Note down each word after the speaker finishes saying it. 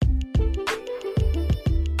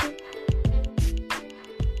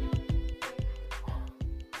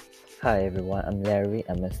Hi everyone, I'm Larry.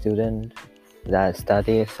 I'm a student that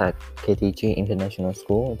studies at KTG International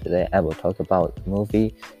School. Today I will talk about the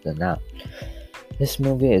movie The Nun. This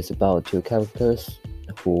movie is about two characters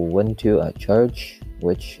who went to a church,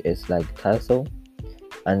 which is like a castle,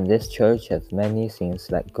 and this church has many things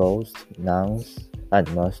like ghosts, nuns,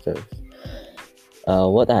 and monsters.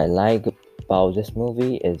 What I like about this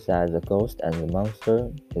movie is that the ghost and the monster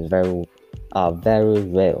are very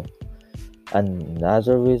real.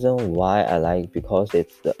 Another reason why I like because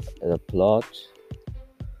it's the plot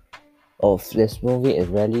of this movie is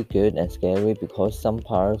really good and scary because some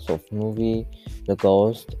parts of movie the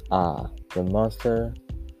ghost the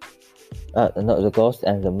ghost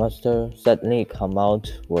and the monster suddenly come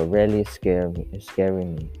out will really scaring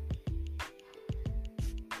me.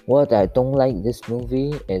 What I don't like this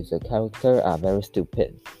movie is the characters are very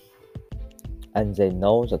stupid and they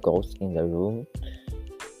know the ghost in the room.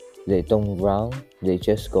 They don't run, they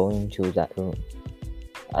just go into that room.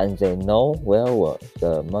 And they know where was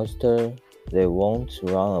the monster. They won't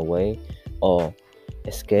run away or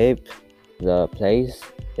escape the place.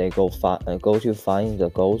 They go to find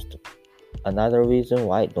the ghost. Another reason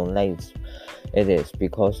why I don't like it is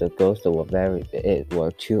because the ghosts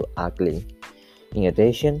were too ugly. In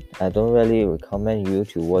addition, I don't really recommend you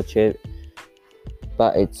to watch it,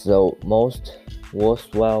 but it's the most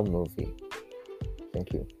worthwhile movie.